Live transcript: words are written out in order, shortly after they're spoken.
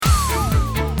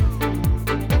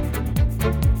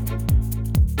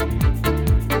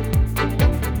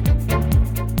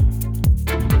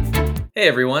Hey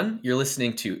everyone, you're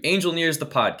listening to Angelneers the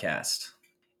podcast.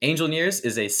 Angelneers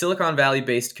is a Silicon Valley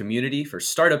based community for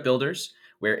startup builders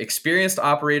where experienced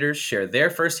operators share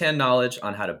their firsthand knowledge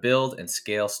on how to build and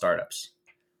scale startups.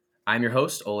 I'm your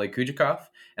host, Oleg Kujakov,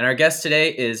 and our guest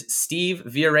today is Steve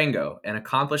Viarengo, an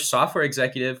accomplished software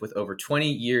executive with over 20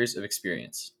 years of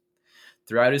experience.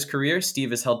 Throughout his career, Steve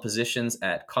has held positions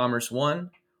at Commerce One,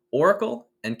 Oracle,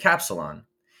 and Capsilon.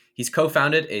 He's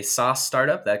co-founded a SaaS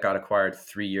startup that got acquired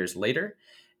 3 years later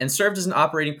and served as an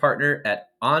operating partner at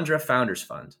Andra Founders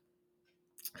Fund.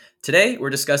 Today, we're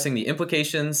discussing the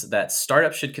implications that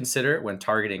startups should consider when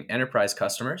targeting enterprise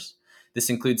customers. This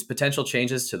includes potential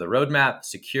changes to the roadmap,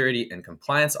 security and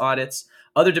compliance audits,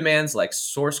 other demands like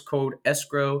source code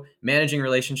escrow, managing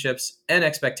relationships, and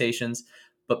expectations.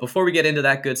 But before we get into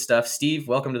that good stuff, Steve,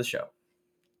 welcome to the show.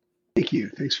 Thank you.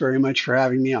 Thanks very much for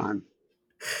having me on.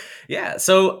 Yeah,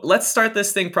 so let's start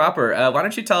this thing proper. Why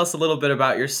don't you tell us a little bit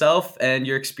about yourself and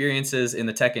your experiences in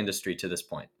the tech industry to this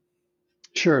point?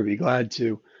 Sure, I'd be glad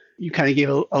to. You kind of gave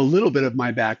a little bit of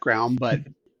my background, but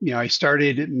I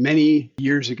started many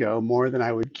years ago, more than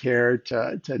I would care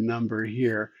to number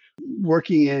here,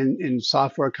 working in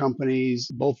software companies,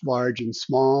 both large and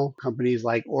small, companies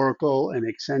like Oracle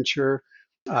and Accenture,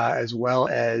 as well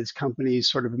as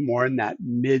companies sort of more in that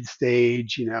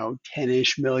mid-stage,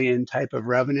 10-ish million type of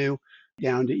revenue,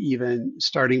 down to even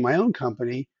starting my own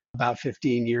company about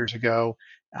 15 years ago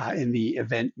in the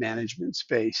event management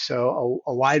space. So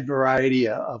a wide variety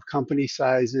of company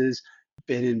sizes,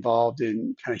 been involved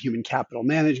in kind of human capital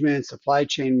management, supply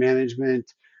chain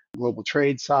management, global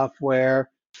trade software,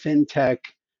 fintech,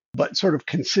 but sort of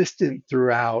consistent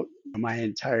throughout my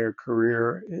entire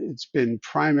career. It's been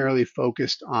primarily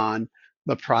focused on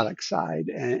the product side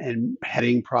and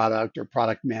heading product or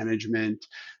product management,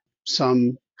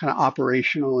 some kind of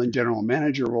operational and general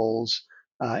manager roles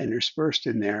interspersed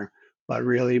in there. But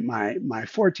really, my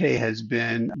forte has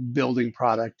been building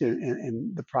product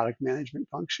and the product management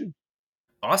function.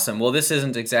 Awesome. Well, this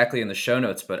isn't exactly in the show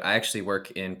notes, but I actually work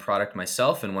in product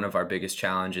myself. And one of our biggest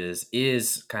challenges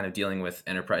is kind of dealing with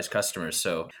enterprise customers.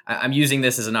 So I'm using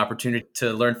this as an opportunity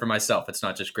to learn for myself. It's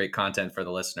not just great content for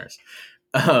the listeners.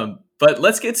 But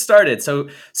let's get started. So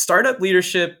startup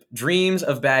leadership dreams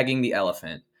of bagging the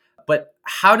elephant. But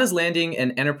how does landing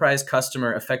an enterprise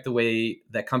customer affect the way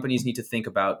that companies need to think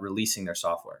about releasing their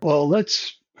software? Well,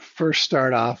 let's first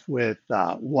start off with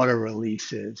what a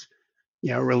release is.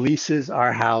 Releases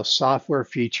are how software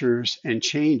features and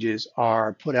changes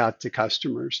are put out to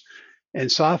customers.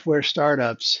 And software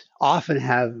startups often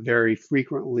have very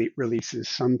frequently releases,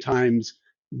 sometimes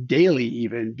daily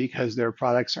even, because their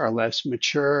products are less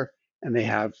mature and they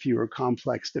have fewer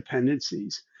complex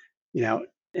dependencies. You know,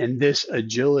 and this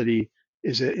agility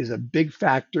is a big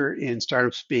factor in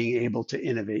startups being able to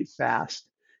innovate fast.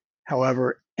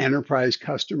 However, enterprise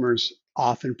customers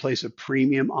often place a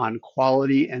premium on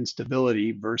quality and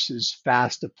stability versus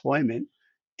fast deployment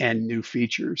and new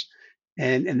features.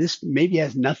 And this maybe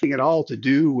has nothing at all to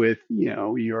do with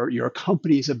your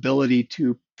company's ability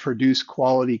to produce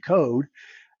quality code,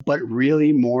 but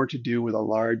really more to do with a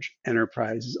large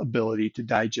enterprise's ability to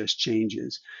digest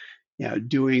changes.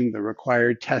 Doing the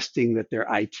required testing that their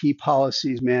IT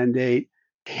policies mandate,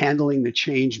 handling the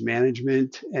change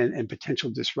management and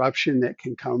potential disruption that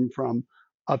can come from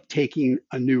uptaking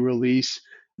a new release.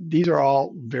 These are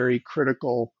all very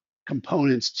critical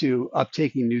components to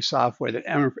uptaking new software that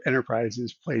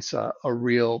enterprises place a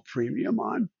real premium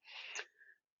on.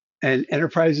 And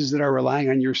enterprises that are relying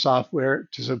on your software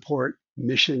to support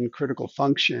mission critical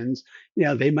functions,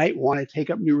 they might want to take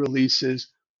up new releases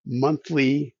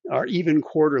monthly or even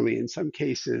quarterly in some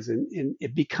cases. And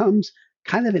it becomes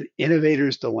kind of an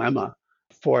innovator's dilemma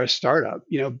for a startup.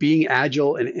 Being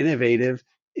agile and innovative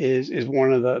is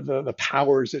one of the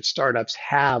powers that startups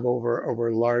have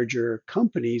over larger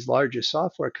companies, larger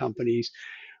software companies.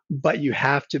 But you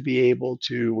have to be able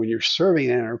to, when you're serving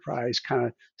an enterprise, kind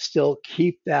of still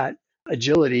keep that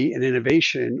agility and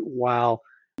innovation while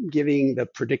giving the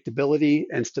predictability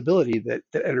and stability that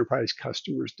enterprise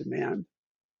customers demand.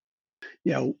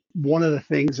 One of the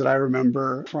things that I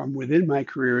remember from within my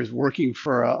career is working with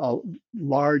a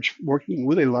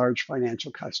large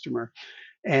financial customer,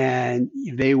 and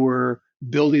they were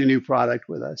building a new product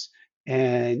with us.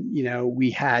 And, we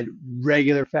had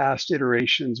regular fast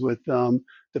iterations with them,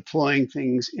 deploying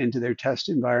things into their test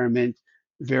environment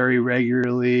very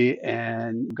regularly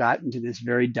and got into this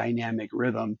very dynamic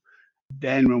rhythm.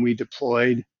 Then when we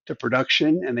deployed to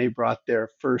production and they brought their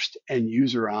first end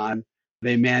user on,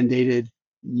 they mandated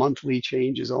monthly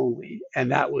changes only.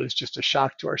 And that was just a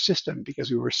shock to our system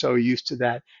because we were so used to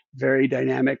that very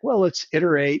dynamic, well, let's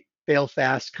iterate fail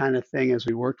fast kind of thing as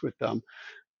we worked with them.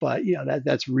 But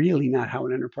that's really not how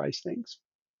an enterprise thinks.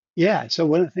 Yeah. So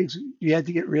one of the things you had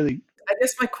to get really. I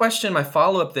guess my question, my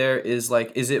follow up there is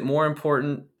like, is it more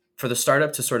important for the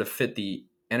startup to sort of fit the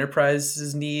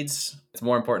enterprise's needs? It's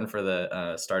more important for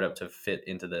the startup to fit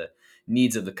into the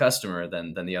needs of the customer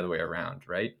than the other way around,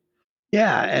 right?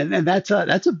 Yeah, and that's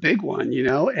a big one,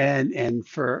 and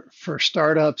for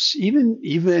startups,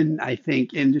 even I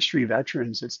think industry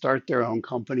veterans that start their own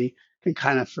company can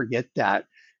kind of forget that.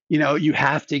 You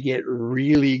have to get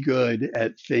really good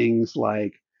at things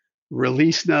like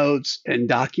release notes and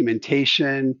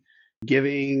documentation,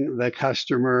 giving the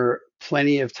customer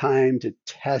plenty of time to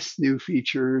test new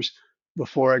features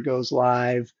before it goes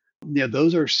live.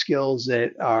 Those are skills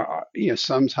that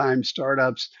sometimes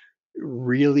startups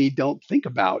really don't think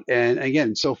about. And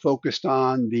again, so focused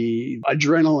on the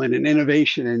adrenaline and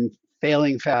innovation and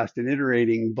failing fast and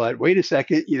iterating. But wait a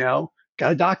second, got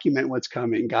to document what's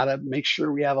coming, got to make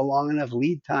sure we have a long enough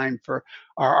lead time for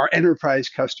our enterprise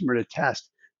customer to test.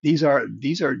 These are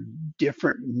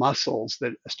different muscles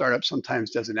that a startup sometimes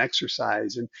doesn't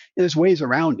exercise, and there's ways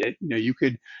around it. You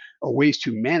could ways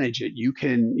to manage it. You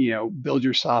can build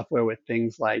your software with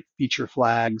things like feature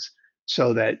flags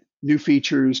so that new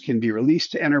features can be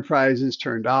released to enterprises,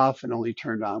 turned off, and only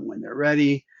turned on when they're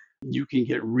ready. You can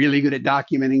get really good at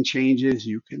documenting changes.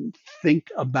 You can think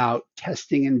about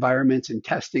testing environments and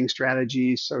testing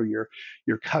strategies so your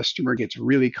customer gets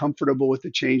really comfortable with the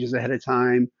changes ahead of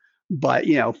time. But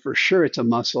for sure, it's a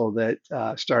muscle that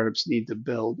startups need to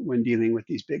build when dealing with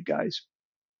these big guys.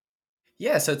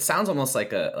 Yeah, so it sounds almost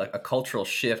like a cultural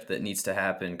shift that needs to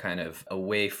happen kind of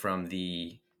away from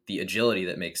the agility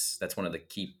that's one of the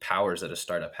key powers that a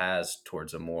startup has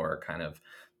towards a more kind of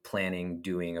planning,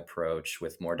 doing approach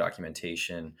with more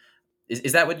documentation.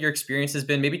 Is that what your experience has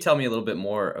been? Maybe tell me a little bit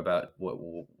more about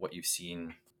what you've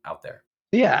seen out there.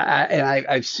 Yeah,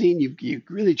 I've seen you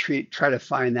really try to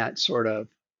find that sort of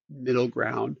middle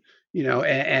ground,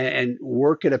 and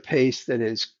work at a pace that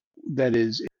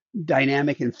is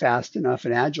dynamic and fast enough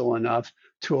and agile enough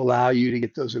to allow you to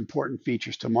get those important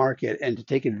features to market and to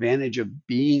take advantage of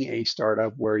being a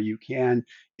startup where you can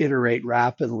iterate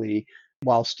rapidly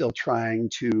while still trying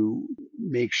to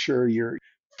make sure you're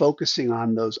focusing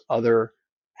on those other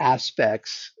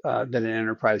aspects that an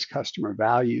enterprise customer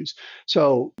values.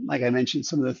 So, like I mentioned,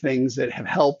 some of the things that have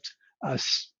helped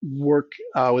us work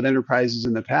with enterprises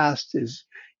in the past is,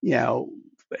 you know,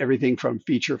 everything from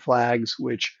feature flags,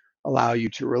 which allow you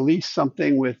to release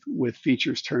something with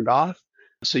features turned off.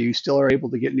 So you still are able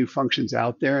to get new functions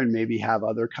out there and maybe have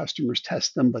other customers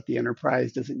test them, but the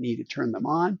enterprise doesn't need to turn them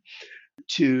on,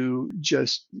 to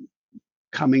just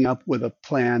coming up with a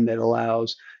plan that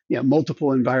allows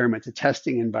multiple environments, a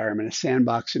testing environment, a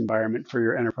sandbox environment for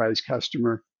your enterprise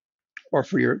customer or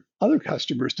for your other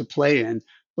customers to play in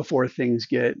before things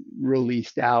get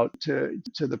released out to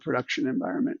the production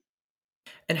environment.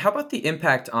 And how about the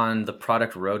impact on the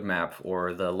product roadmap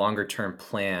or the longer term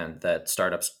plan that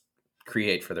startups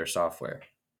create for their software?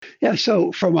 Yeah,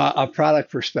 so from a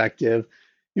product perspective,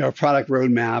 a product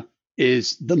roadmap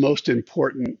is the most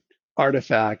important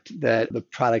artifact that the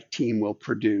product team will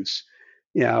produce.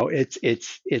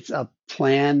 It's a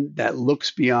plan that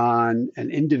looks beyond an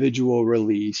individual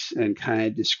release and kind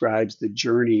of describes the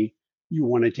journey you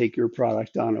want to take your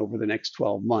product on over the next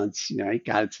 12 months. It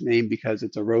got its name because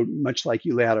it's a road, much like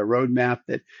you lay out a roadmap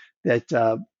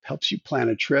that helps you plan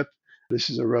a trip. This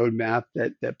is a roadmap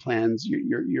that plans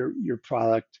your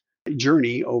product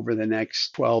journey over the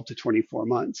next 12 to 24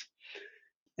 months.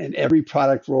 And every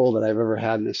product role that I've ever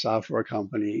had in a software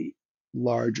company,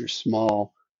 large or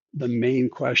small, the main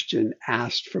question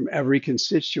asked from every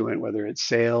constituent, whether it's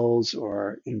sales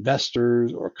or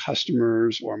investors or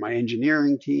customers or my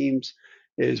engineering teams,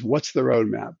 is what's the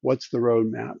roadmap? What's the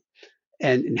roadmap?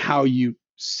 And how you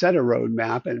set a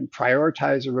roadmap and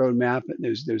prioritize a roadmap. And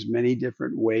there's many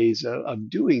different ways of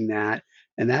doing that.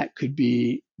 And that could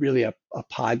be really a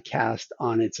podcast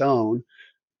on its own.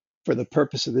 For the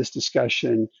purpose of this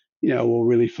discussion, we'll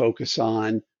really focus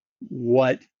on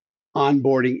what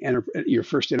onboarding your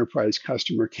first enterprise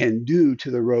customer can do to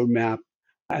the roadmap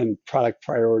and product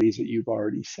priorities that you've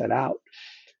already set out.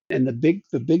 And the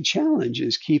big challenge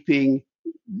is keeping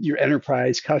your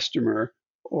enterprise customer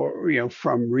or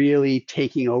from really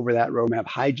taking over that roadmap,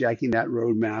 hijacking that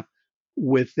roadmap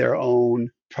with their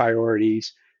own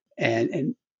priorities.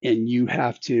 And you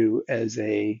have to, as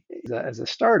a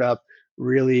startup,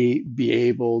 really be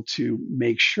able to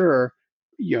make sure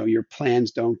your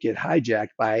plans don't get hijacked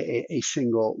by a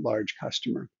single large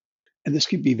customer. And this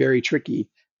could be very tricky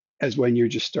as when you're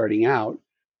just starting out.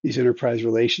 these enterprise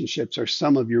relationships are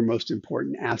some of your most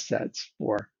important assets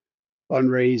for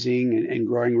fundraising and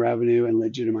growing revenue and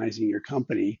legitimizing your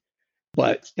company.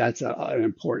 But that's an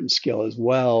important skill as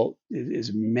well,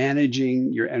 is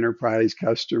managing your enterprise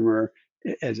customer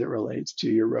as it relates to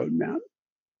your roadmap.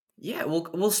 Yeah,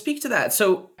 we'll speak to that.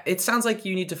 So it sounds like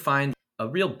you need to find a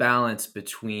real balance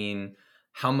between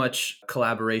how much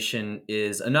collaboration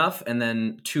is enough and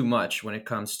then too much when it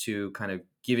comes to kind of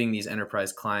giving these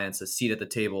enterprise clients a seat at the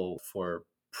table for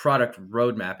product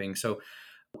road mapping. So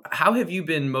how have you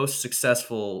been most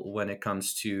successful when it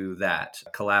comes to that,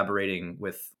 collaborating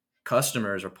with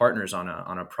customers or partners on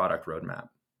a product roadmap?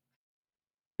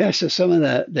 Yeah, so some of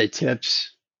the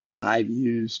tips I've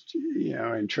used,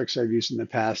 and tricks I've used in the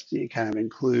past, kind of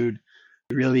include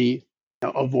really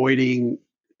avoiding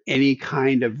any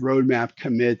kind of roadmap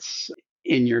commits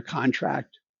in your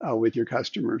contract with your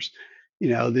customers.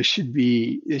 This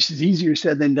is easier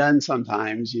said than done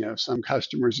sometimes. Some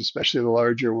customers, especially the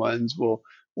larger ones, will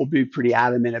be pretty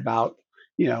adamant about,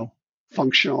 you know,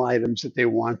 functional items that they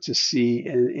want to see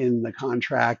in the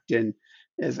contract and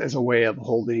as a way of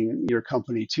holding your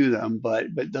company to them. But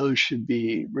those should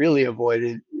be really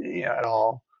avoided, at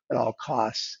all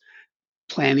costs.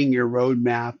 Planning your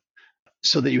roadmap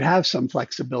so that you have some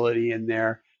flexibility in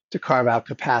there to carve out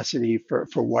capacity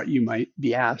for what you might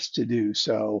be asked to do.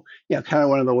 So, kind of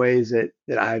one of the ways that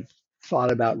I've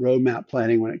thought about roadmap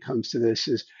planning when it comes to this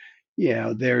is,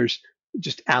 there's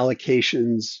just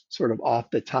allocations sort of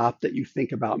off the top that you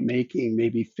think about making.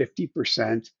 Maybe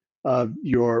 50% of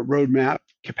your roadmap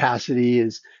capacity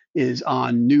is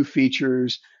on new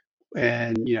features,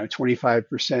 and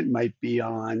 25% might be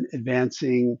on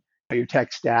advancing your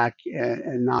tech stack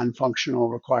and non-functional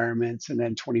requirements, and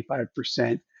then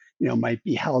 25% might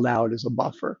be held out as a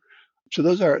buffer. So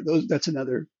that's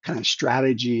another kind of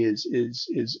strategy, is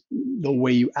the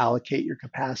way you allocate your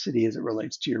capacity as it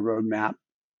relates to your roadmap.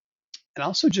 And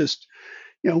also just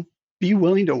you know be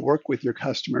willing to work with your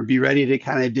customer, be ready to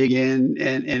kind of dig in,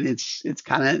 and it's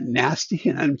kind of nasty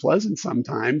and unpleasant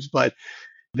sometimes, but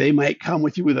they might come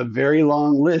with you with a very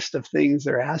long list of things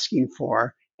they're asking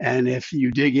for. And if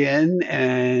you dig in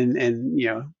and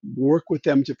work with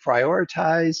them to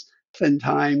prioritize,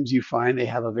 oftentimes you find they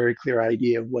have a very clear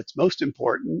idea of what's most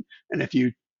important. And if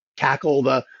you tackle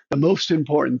the most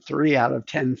important three out of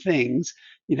 10 things,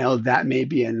 that may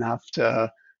be enough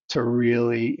to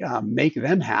really make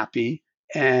them happy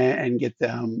and get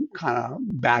them kind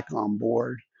of back on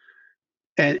board,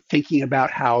 and thinking about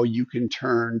how you can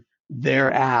turn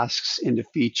their asks into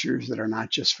features that are not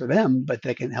just for them, but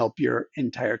that can help your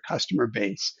entire customer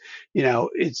base.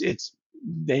 It's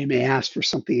they may ask for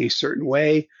something a certain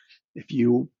way. If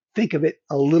you think of it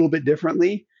a little bit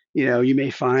differently, you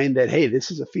may find that, hey,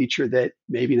 this is a feature that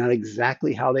maybe not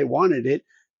exactly how they wanted it,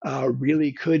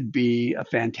 really could be a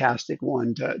fantastic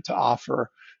one to offer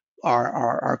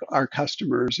our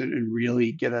customers, and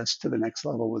really get us to the next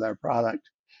level with our product.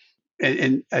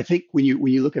 And I think when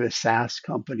you look at a SaaS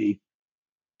company,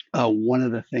 one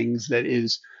of the things that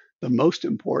is the most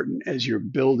important as you're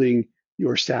building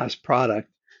your SaaS product,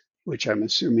 which I'm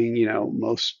assuming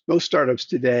most startups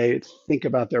today think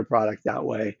about their product that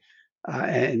way,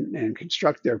 and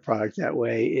construct their product that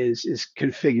way, is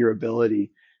configurability.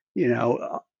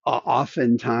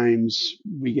 Oftentimes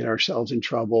we get ourselves in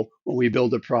trouble when we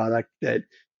build a product that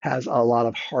has a lot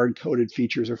of hard coded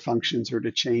features or functions, or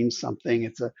to change something.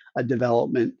 It's a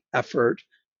development effort,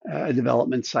 a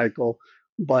development cycle.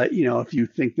 But if you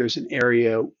think there's an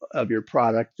area of your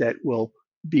product that will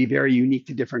be very unique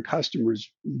to different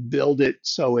customers, build it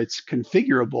so it's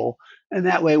configurable. And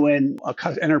that way, when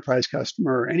enterprise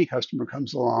customer or any customer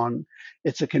comes along,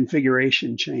 it's a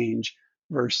configuration change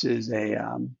versus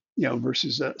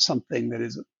something that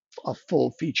is a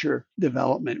full feature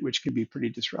development, which can be pretty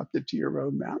disruptive to your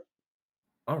roadmap.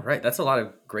 All right, that's a lot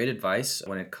of great advice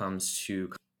when it comes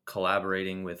to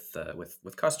collaborating with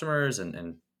customers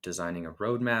and designing a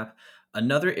roadmap.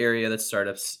 Another area that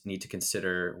startups need to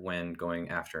consider when going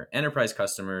after enterprise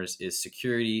customers is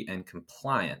security and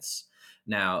compliance.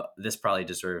 Now, this probably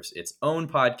deserves its own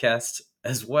podcast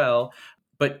as well,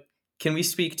 but can we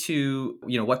speak to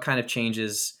what kind of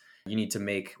changes you need to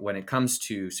make when it comes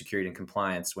to security and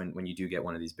compliance when you do get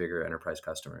one of these bigger enterprise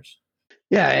customers?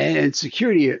 Yeah, and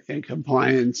security and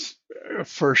compliance,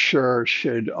 for sure,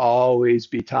 should always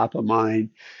be top of mind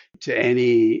to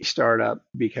any startup,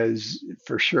 because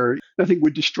for sure nothing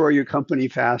would destroy your company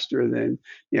faster than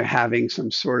having some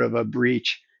sort of a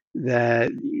breach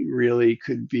that really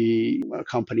could be a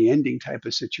company ending type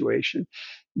of situation.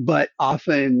 But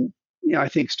often, I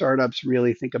think startups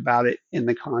really think about it in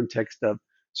the context of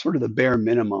sort of the bare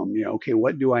minimum. Okay,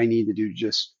 what do I need to do to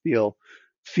just feel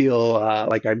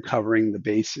like I'm covering the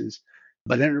bases?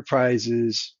 But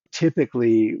enterprises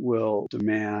typically will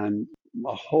demand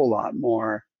a whole lot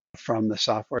more from the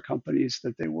software companies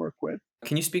that they work with.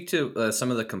 Can you speak to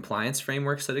some of the compliance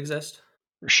frameworks that exist?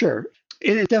 For sure.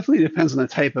 And it definitely depends on the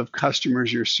type of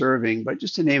customers you're serving, but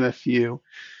just to name a few,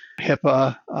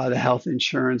 HIPAA, the Health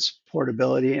Insurance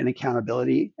Portability and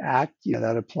Accountability Act,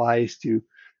 that applies to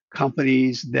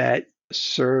companies that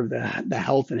serve the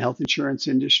health and health insurance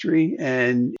industry.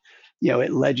 And,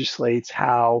 it legislates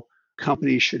how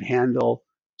companies should handle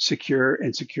secure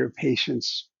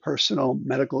patients' personal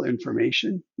medical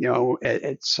information.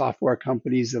 At software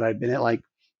companies that I've been at, like,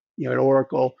 at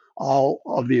Oracle, all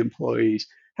of the employees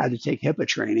had to take HIPAA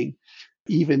training,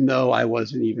 even though I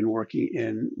wasn't even working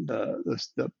in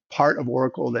the part of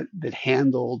Oracle that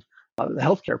handled the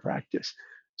healthcare practice.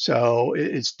 So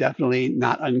it's definitely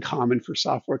not uncommon for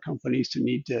software companies to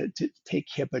need to take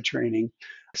HIPAA training.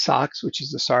 SOX, which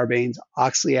is the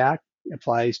Sarbanes-Oxley Act,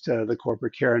 applies to the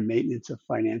corporate care and maintenance of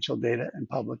financial data in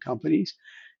public companies.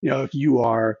 If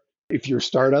your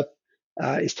startup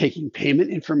is taking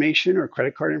payment information or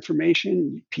credit card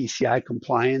information, PCI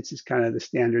compliance is kind of the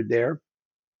standard there.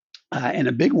 And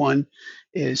a big one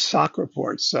is SOC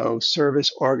reports, so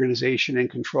service organization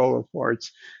and control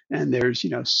reports. And there's,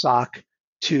 SOC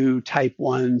 2, Type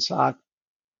 1, SOC,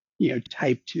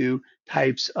 Type 2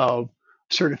 types of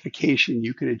certification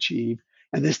you can achieve.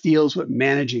 And this deals with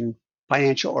managing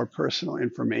financial or personal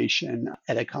information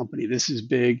at a company. This is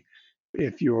big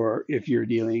if you're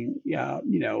dealing,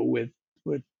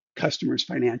 with customers'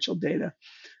 financial data.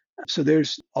 So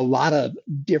there's a lot of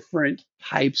different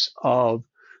types of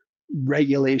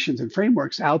regulations and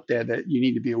frameworks out there that you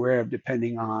need to be aware of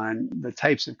depending on the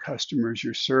types of customers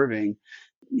you're serving.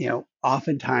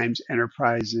 Oftentimes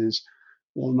enterprises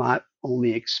will not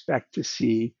only expect to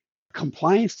see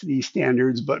compliance to these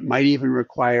standards, but might even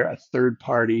require a third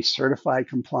party certified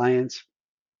compliance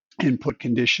and put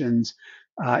conditions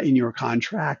in your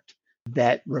contract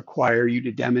that require you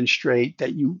to demonstrate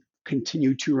that you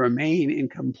continue to remain in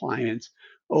compliance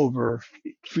over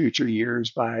future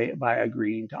years by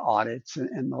agreeing to audits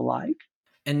and the like.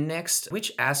 And next,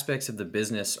 which aspects of the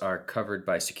business are covered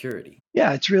by security?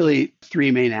 Yeah, it's really three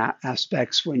main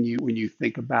aspects when you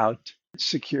think about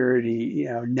security.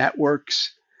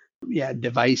 Networks,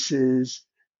 devices,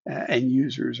 and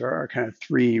users are kind of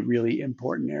three really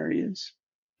important areas.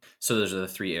 So those are the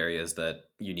three areas that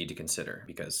you need to consider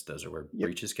because those are where Yep.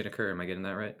 breaches can occur. Am I getting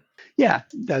that right? Yeah,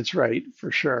 that's right,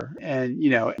 for sure. And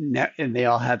and they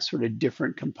all have sort of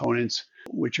different components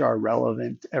which are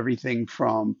relevant. Everything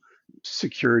from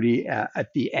security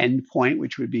at the end point,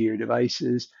 which would be your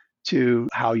devices, to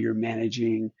how you're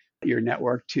managing your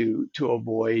network to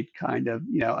avoid kind of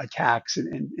attacks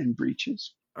and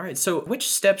breaches. All right. So, which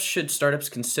steps should startups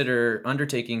consider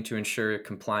undertaking to ensure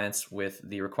compliance with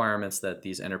the requirements that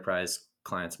these enterprise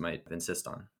clients might insist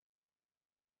on?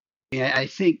 Yeah, I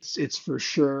think it's for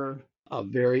sure a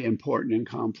very important and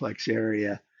complex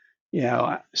area.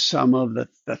 Some of the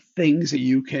things that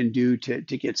you can do to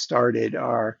get started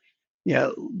are,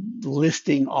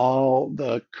 listing all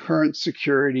the current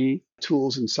security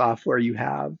tools and software you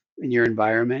have in your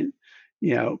environment,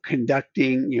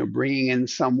 bringing in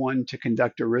someone to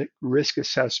conduct a risk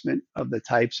assessment of the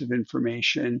types of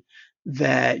information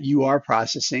that you are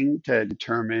processing to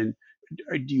determine,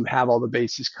 do you have all the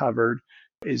bases covered?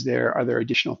 Are there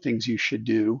additional things you should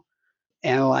do?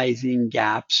 Analyzing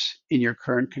gaps in your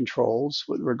current controls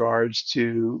with regards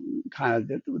to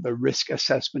kind of the risk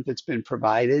assessment that's been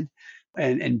provided.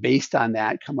 And based on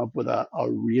that, come up with a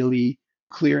really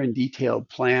clear and detailed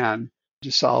plan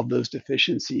to solve those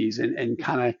deficiencies and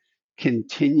kind of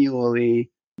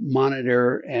continually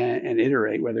monitor and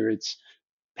iterate, whether it's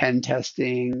pen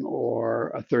testing or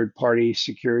a third party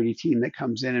security team that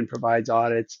comes in and provides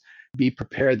audits. Be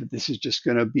prepared that this is just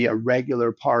going to be a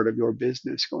regular part of your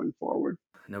business going forward.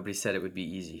 Nobody said it would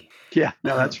be easy. Yeah,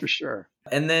 no, that's for sure.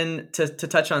 And then to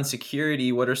touch on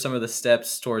security, what are some of the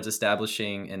steps towards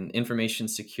establishing an information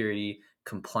security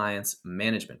compliance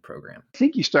management program? I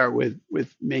think you start with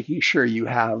making sure you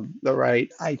have the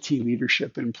right IT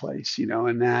leadership in place,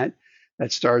 and that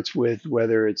starts with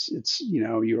whether it's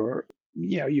your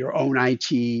own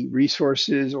IT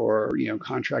resources or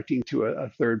contracting to a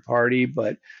third party,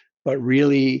 but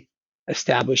really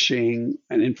establishing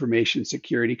an information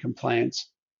security compliance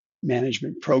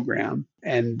management program,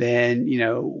 and then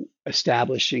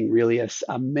establishing really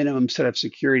a minimum set of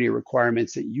security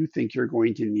requirements that you think you're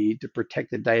going to need to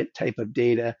protect the type of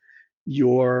data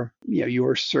your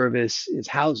service is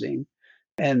housing,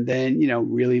 And then,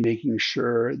 really making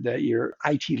sure that your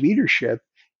IT leadership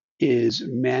is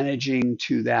managing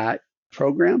to that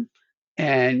program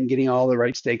and getting all the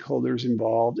right stakeholders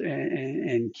involved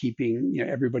and keeping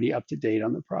everybody up to date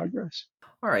on the progress.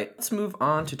 All right, let's move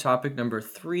on to topic number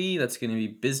 3. That's going to be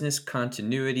business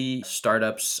continuity.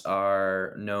 Startups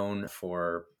are known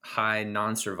for high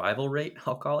non-survival rate,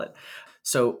 I'll call it.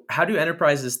 So, how do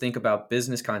enterprises think about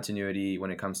business continuity when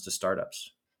it comes to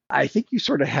startups? I think you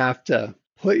sort of have to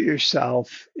put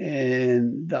yourself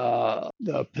in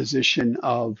the position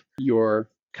of your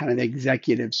kind of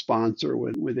executive sponsor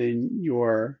within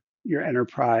your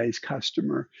enterprise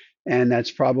customer, and that's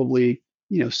probably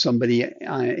somebody in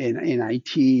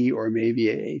IT or maybe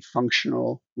a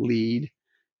functional lead,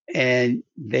 and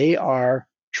they are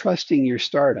trusting your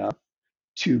startup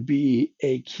to be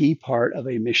a key part of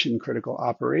a mission critical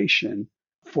operation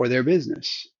for their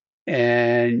business.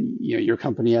 And your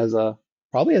company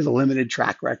probably has a limited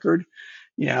track record,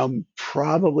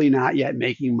 probably not yet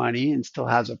making money and still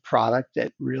has a product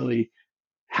that really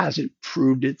hasn't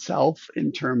proved itself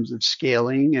in terms of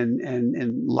scaling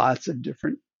and lots of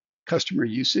different customer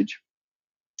usage.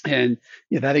 And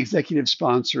that executive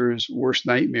sponsor's worst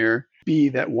nightmare be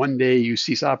that one day you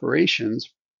cease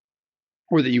operations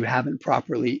or that you haven't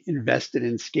properly invested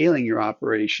in scaling your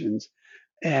operations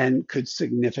and could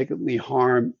significantly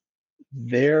harm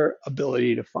their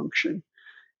ability to function.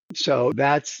 So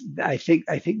that's I think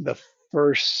the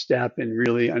first step in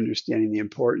really understanding the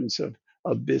importance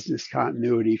of business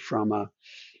continuity from a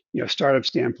startup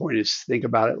standpoint is think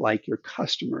about it like your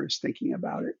customer is thinking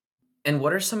about it. And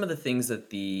what are some of the things that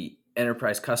the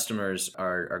enterprise customers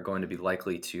are going to be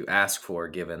likely to ask for,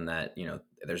 given that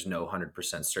there's no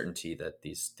 100% certainty that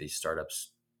these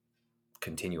startups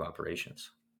continue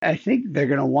operations? I think they're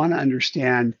going to want to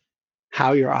understand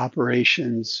how your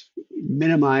operations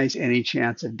minimize any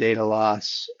chance of data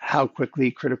loss, how quickly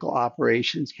critical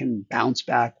operations can bounce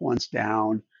back once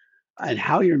down, and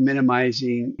how you're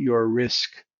minimizing your risk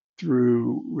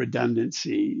through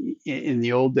redundancy. In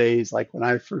the old days, like when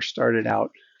I first started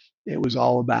out, it was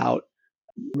all about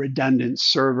redundant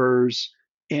servers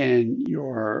in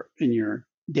your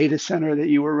data center that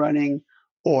you were running,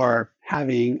 or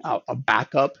having a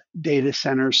backup data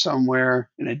center somewhere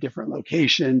in a different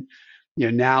location.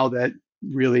 Now that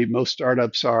really most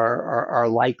startups are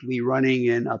likely running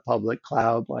in a public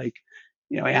cloud like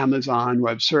Amazon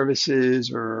Web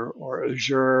Services or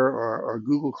Azure or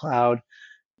Google Cloud,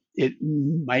 it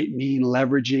might mean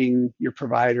leveraging your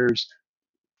provider's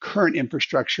current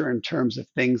infrastructure in terms of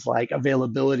things like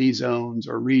availability zones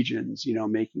or regions,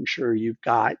 making sure you've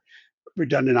got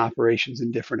redundant operations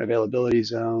in different availability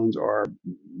zones, or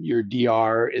your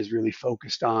DR is really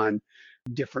focused on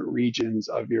different regions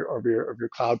of your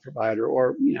cloud provider,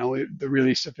 or the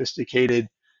really sophisticated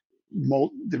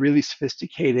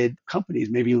companies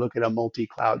maybe look at a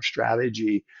multi-cloud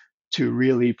strategy to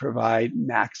really provide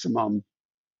maximum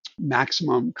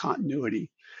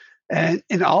continuity. And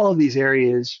in all of these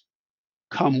areas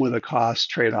come with a cost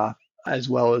trade-off, as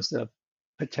well as the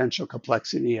potential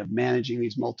complexity of managing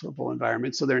these multiple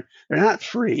environments. So they're not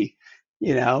free.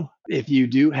 If you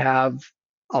do have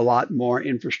a lot more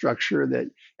infrastructure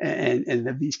and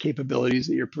of these capabilities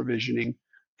that you're provisioning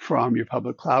from your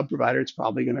public cloud provider, it's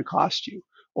probably going to cost you,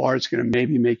 or it's going to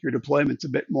maybe make your deployments a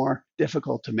bit more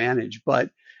difficult to manage. But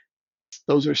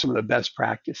those are some of the best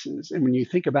practices. And when you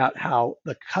think about how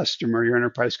the customer, your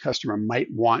enterprise customer, might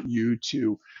want you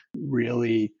to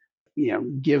really,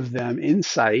 give them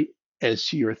insight as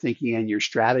to your thinking and your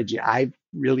strategy, I've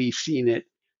really seen it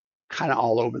kind of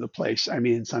all over the place. I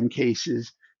mean, in some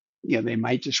cases, they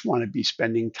might just want to be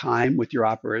spending time with your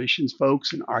operations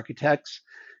folks and architects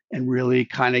and really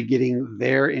kind of getting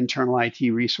their internal IT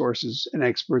resources and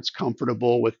experts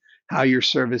comfortable with how your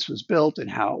service was built and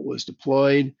how it was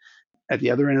deployed. At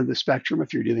the other end of the spectrum,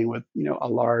 if you're dealing with a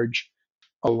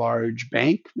large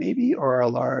bank maybe, or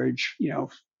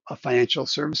a financial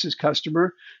services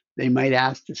customer, they might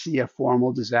ask to see a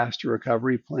formal disaster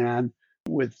recovery plan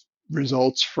with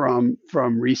results from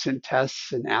recent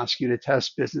tests and ask you to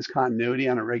test business continuity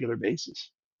on a regular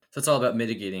basis. So it's all about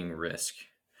mitigating risk.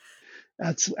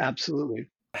 That's absolutely.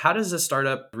 How does a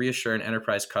startup reassure an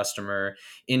enterprise customer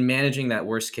in managing that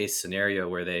worst case scenario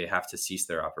where they have to cease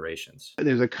their operations?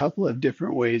 There's a couple of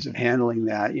different ways of handling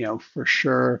that. For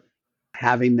sure,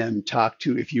 having them talk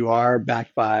to, if you are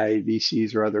backed by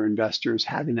VCs or other investors,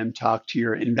 having them talk to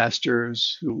your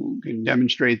investors who can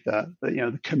demonstrate the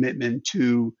commitment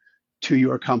to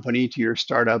your company, to your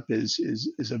startup is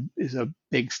a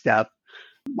big step.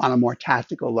 On a more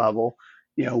tactical level,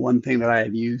 one thing that I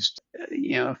have used,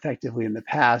 effectively in the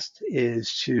past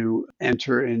is to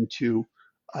enter into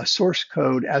a source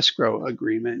code escrow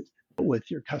agreement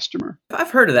with your customer.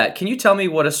 I've heard of that. Can you tell me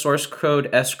what a source code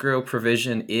escrow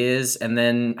provision is, and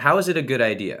then how is it a good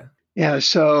idea? Yeah,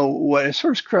 so what a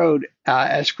source code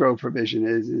escrow provision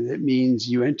is it means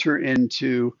you enter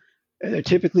into,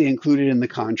 typically included in the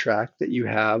contract that you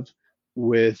have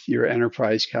with your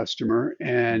enterprise customer,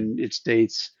 and it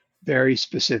states very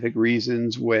specific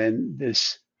reasons when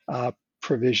this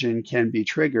provision can be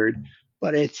triggered.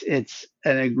 But it's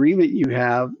an agreement you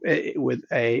have with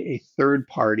a third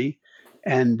party,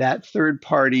 and that third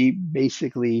party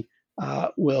basically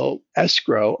will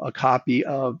escrow a copy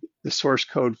of the source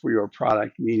code for your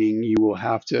product, meaning you will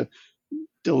have to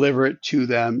deliver it to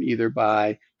them either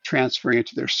by transferring it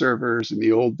to their servers. In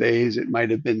the old days, it might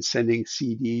have been sending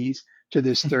CDs to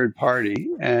this third party.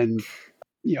 And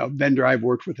vendor I've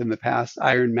worked with in the past,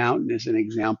 Iron Mountain is an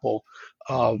example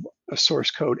of a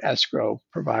source code escrow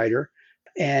provider.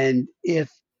 And if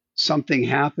something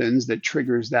happens that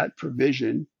triggers that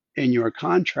provision in your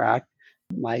contract,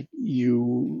 like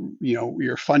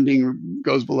your funding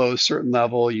goes below a certain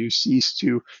level, you cease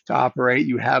to operate,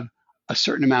 you have a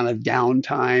certain amount of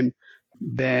downtime,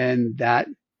 then that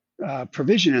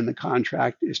provision in the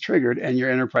contract is triggered, and your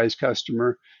enterprise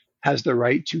customer has the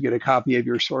right to get a copy of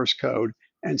your source code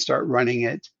and start running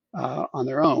it on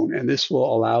their own. And this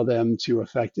will allow them to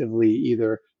effectively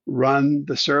either run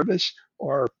the service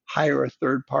or hire a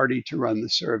third party to run the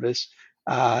service.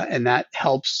 And that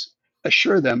helps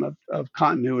assure them of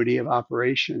continuity of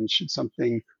operations should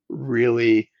something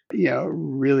really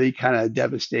kind of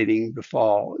devastating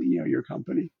befall, your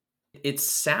company. It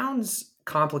sounds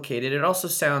complicated. It also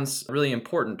sounds really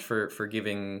important for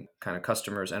giving kind of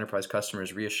customers, enterprise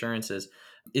customers, reassurances.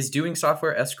 Is doing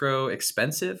software escrow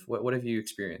expensive? What have you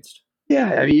experienced?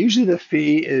 Yeah, I mean, usually the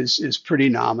fee is pretty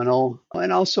nominal.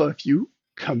 And also, if you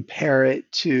compare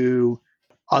it to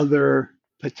other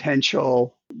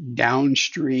potential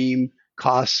downstream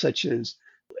costs, such as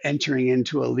entering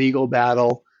into a legal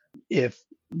battle, if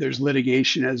there's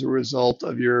litigation as a result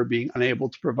of your being unable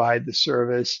to provide the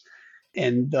service,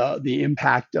 and the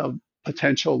impact of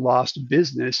potential lost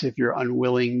business if you're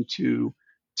unwilling to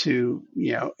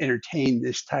entertain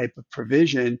this type of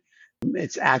provision,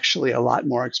 it's actually a lot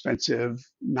more expensive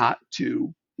not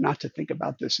to think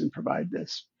about this and provide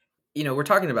this. We're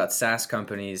talking about SaaS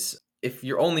companies. If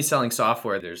you're only selling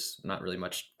software, there's not really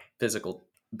much physical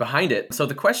behind it. So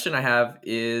the question I have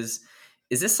is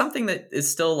this something that is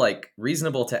still like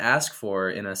reasonable to ask for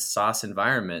in a SaaS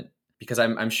environment? Because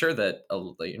I'm sure that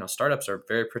startups are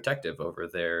very protective over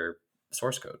their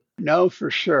source code. No, for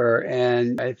sure.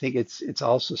 And I think it's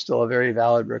also still a very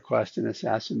valid request in a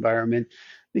SaaS environment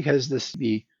because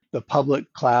the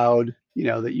public cloud,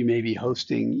 that you may be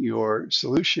hosting your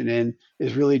solution in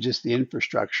is really just the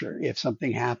infrastructure. If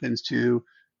something happens to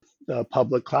the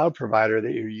public cloud provider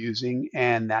that you're using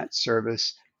and that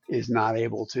service is not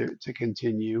able to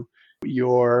continue,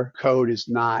 your code is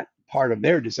not part of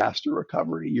their disaster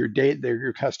recovery.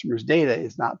 Your customer's data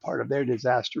is not part of their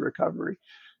disaster recovery.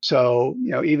 So,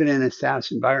 even in a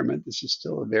SaaS environment, this is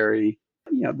still a very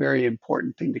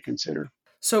important thing to consider.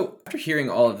 So after hearing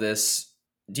all of this,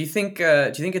 do you think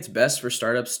it's best for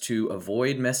startups to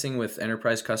avoid messing with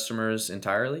enterprise customers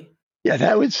entirely? Yeah,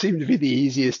 that would seem to be the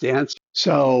easiest answer.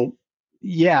 So,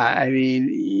 yeah, I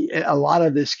mean, a lot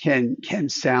of this can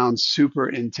sound super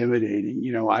intimidating.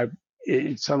 I've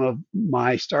in some of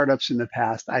my startups in the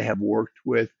past, I have worked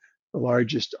with the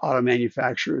largest auto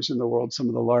manufacturers in the world, some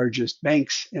of the largest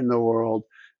banks in the world,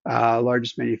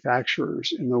 largest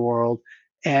manufacturers in the world.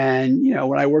 And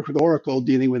when I worked with Oracle,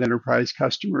 dealing with enterprise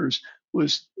customers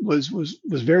was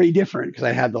very different because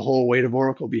I had the whole weight of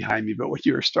Oracle behind me. But when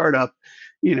you're a startup,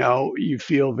 you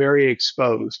feel very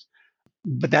exposed.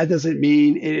 But that doesn't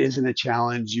mean it isn't a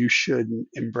challenge you shouldn't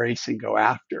embrace and go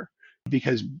after,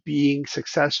 because being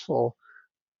successful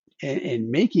in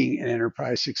making an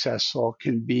enterprise successful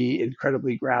can be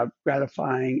incredibly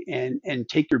gratifying and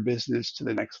take your business to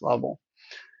the next level.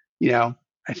 You know,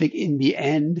 I think in the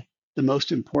end, the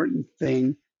most important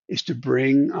thing is to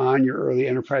bring on your early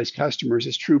enterprise customers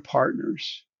as true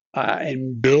partners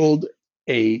and build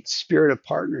a spirit of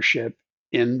partnership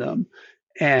in them.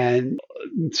 And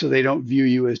so they don't view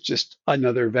you as just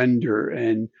another vendor,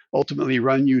 and ultimately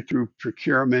run you through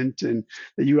procurement, and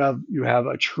that you have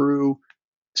a true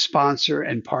sponsor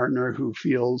and partner who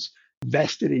feels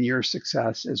vested in your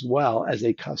success as well as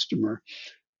a customer.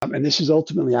 And this is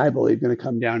ultimately, I believe, going to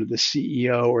come down to the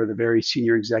CEO or the very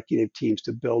senior executive teams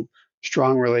to build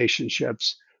strong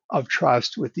relationships of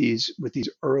trust with these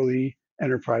early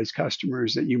enterprise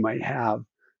customers that you might have.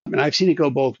 And I've seen it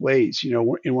go both ways. In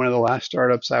one of the last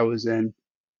startups I was in,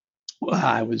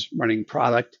 I was running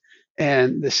product,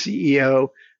 and the CEO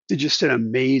did just an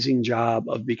amazing job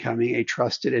of becoming a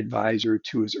trusted advisor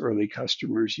to his early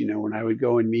customers. When I would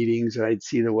go in meetings and I'd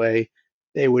see the way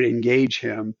they would engage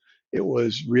him, it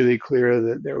was really clear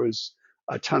that there was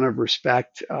a ton of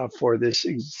respect for this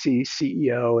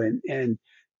CEO,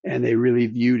 and they really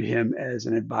viewed him as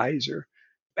an advisor.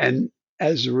 And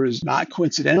as a result, not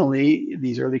coincidentally,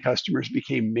 these early customers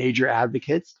became major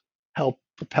advocates, helped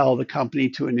propel the company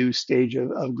to a new stage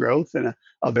of growth and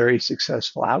a very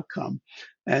successful outcome.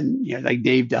 And like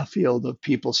Dave Duffield of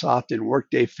PeopleSoft and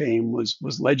Workday fame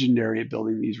was legendary at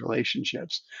building these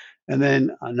relationships. And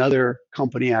then another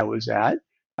company I was at,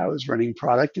 I was running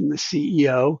product, and the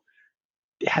CEO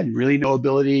had really no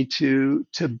ability to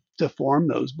form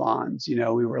those bonds.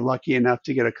 We were lucky enough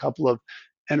to get a couple of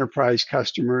enterprise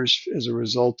customers as a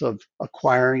result of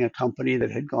acquiring a company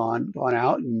that had gone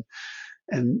out,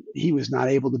 and he was not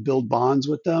able to build bonds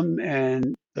with them,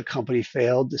 and the company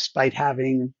failed despite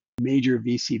having major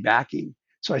VC backing.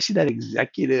 So I see that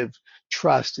executive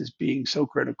trust as being so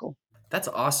critical. That's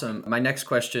awesome. My next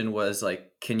question was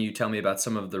like, can you tell me about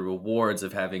some of the rewards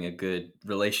of having a good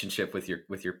relationship with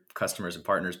your customers and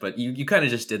partners? But you kind of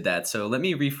just did that. So let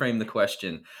me reframe the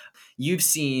question. You've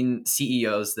seen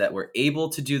CEOs that were able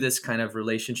to do this kind of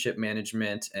relationship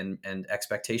management and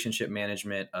expectationship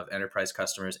management of enterprise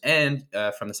customers. And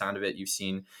from the sound of it, you've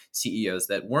seen CEOs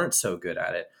that weren't so good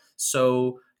at it.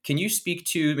 So can you speak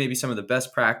to maybe some of the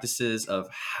best practices of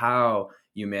how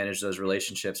you manage those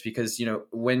relationships? Because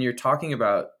when you're talking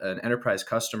about an enterprise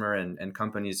customer and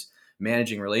companies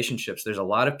managing relationships, there's a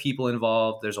lot of people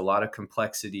involved, there's a lot of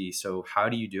complexity. So how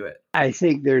do you do it? I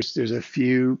think there's a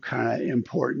few kind of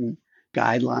important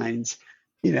guidelines.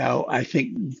 I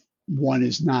think one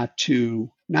is not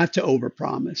to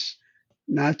overpromise,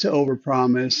 not to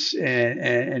overpromise,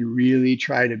 and really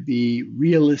try to be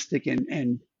realistic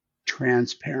and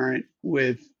transparent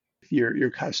with your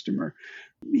customer.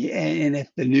 And if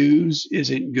the news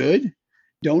isn't good,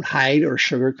 don't hide or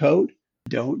sugarcoat.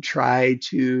 Don't try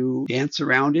to dance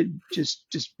around it.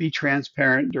 Just be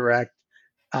transparent, direct,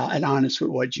 and honest with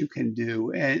what you can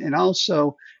do. And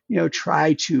also,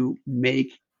 try to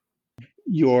make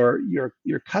your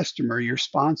customer, your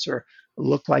sponsor,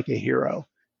 look like a hero.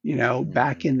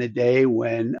 Back in the day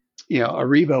when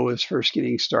Ariba was first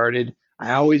getting started,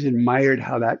 I always admired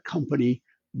how that company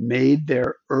made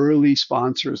their early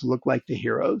sponsors look like the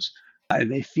heroes. And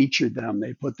they featured them,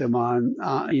 they put them on,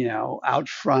 out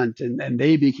front, and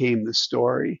they became the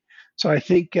story. So I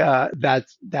think that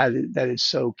is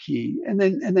so key. And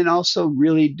then also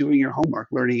really doing your homework,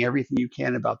 learning everything you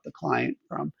can about the client,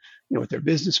 from what their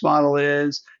business model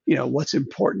is, what's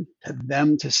important to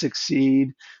them to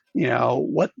succeed,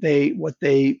 what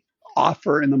they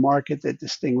offer in the market that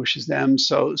distinguishes them.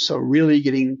 So really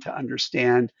getting to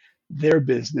understand their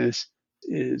business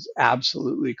is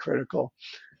absolutely critical.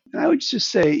 And I would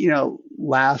just say,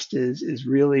 last is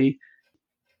really,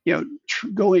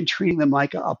 go in treating them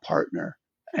like a partner,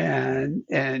 and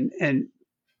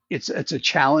it's a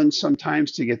challenge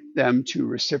sometimes to get them to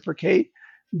reciprocate,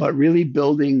 but really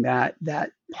building that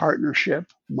partnership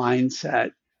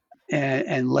mindset,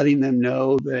 and letting them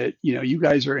know that you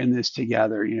guys are in this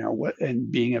together,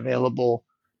 and being available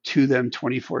to them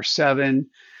 24/7,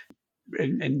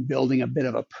 and building a bit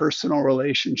of a personal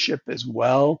relationship as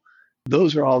well.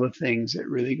 Those are all the things that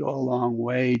really go a long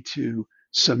way to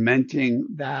cementing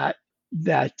that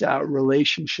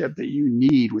relationship that you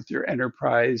need with your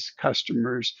enterprise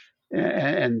customers,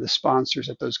 and the sponsors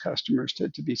at those customers to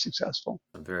be successful.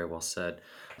 Very well said.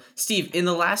 Steve, in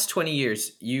the last 20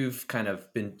 years, you've kind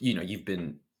of been, you've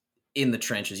been in the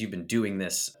trenches, you've been doing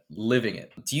this, living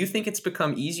it. Do you think it's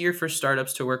become easier for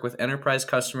startups to work with enterprise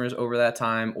customers over that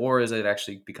time, or is it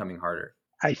actually becoming harder?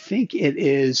 I think it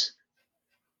is.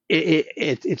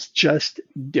 It's just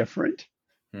different,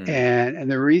 Hmm.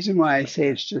 and the reason why I say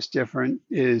it's just different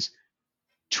is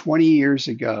 20 years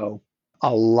ago,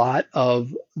 a lot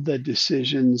of the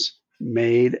decisions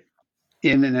made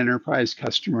in an enterprise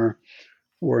customer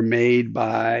were made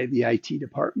by the IT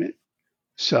department.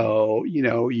 So,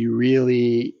 you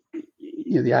really,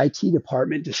 the IT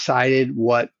department decided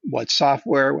what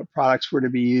software, what products were to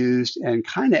be used, and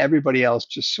kind of everybody else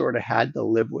just sort of had to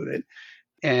live with it.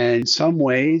 And in some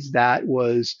ways, that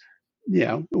was,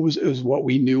 it was what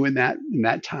we knew in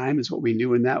that time, is what we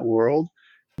knew in that world.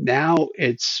 Now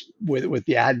it's with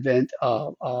the advent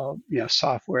of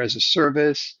software as a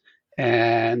service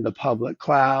and the public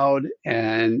cloud,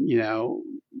 and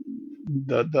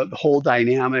the whole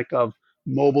dynamic of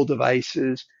mobile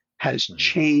devices has Mhm.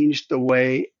 changed the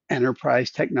way enterprise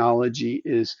technology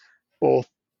is both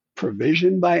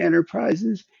provisioned by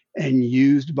enterprises and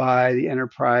used by the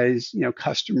enterprise,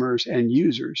 customers and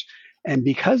users. And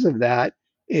because of that,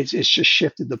 it's just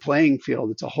shifted the playing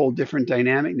field. It's a whole different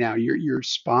dynamic now. Your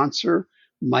sponsor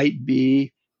might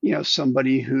be,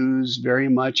 somebody who's very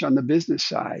much on the business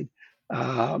side.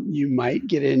 You might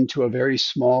get into a very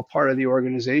small part of the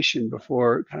organization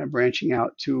before kind of branching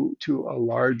out to a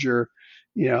larger,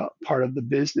 part of the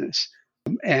business.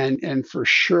 And for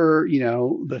sure,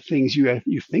 the things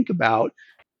you think about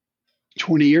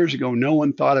 20 years ago, no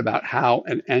one thought about how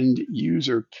an end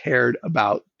user cared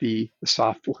about the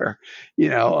software.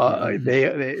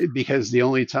 They because the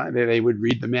only time they would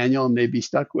read the manual and they'd be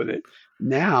stuck with it.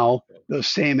 Now, those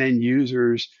same end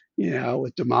users,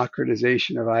 with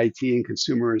democratization of IT and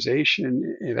consumerization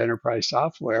of enterprise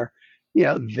software,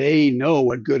 they know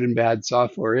what good and bad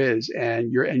software is,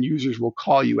 and your end users will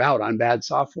call you out on bad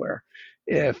software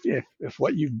if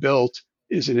what you've built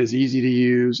isn't as easy to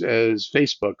use as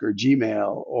Facebook or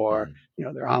Gmail or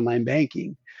their online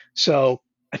banking. So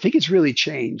I think it's really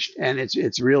changed, and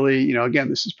it's really, again,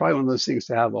 this is probably one of those things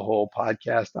to have a whole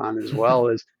podcast on as well,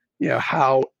 as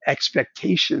how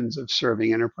expectations of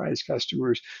serving enterprise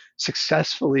customers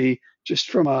successfully,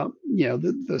 just from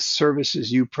the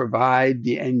services you provide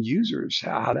the end users,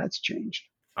 how that's changed.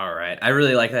 All right. I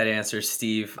really like that answer,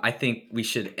 Steve. I think we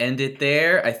should end it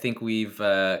there. I think we've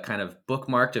kind of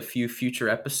bookmarked a few future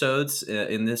episodes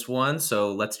in this one.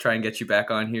 So let's try and get you back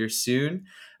on here soon.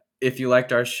 If you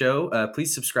liked our show,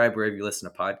 please subscribe wherever you listen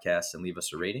to podcasts and leave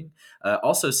us a rating.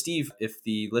 Also, Steve, if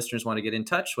the listeners want to get in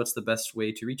touch, what's the best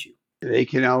way to reach you? They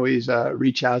can always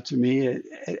reach out to me at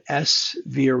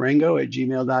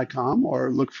sviarengo@gmail.com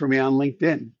or look for me on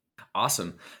LinkedIn.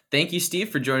 Awesome. Thank you, Steve,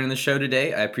 for joining the show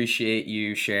today. I appreciate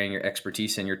you sharing your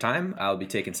expertise and your time. I'll be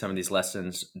taking some of these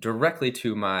lessons directly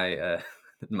to my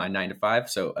my 9 to 5.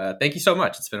 So thank you so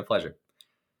much. It's been a pleasure.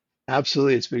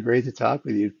 Absolutely. It's been great to talk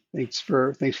with you. Thanks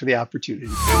for the opportunity.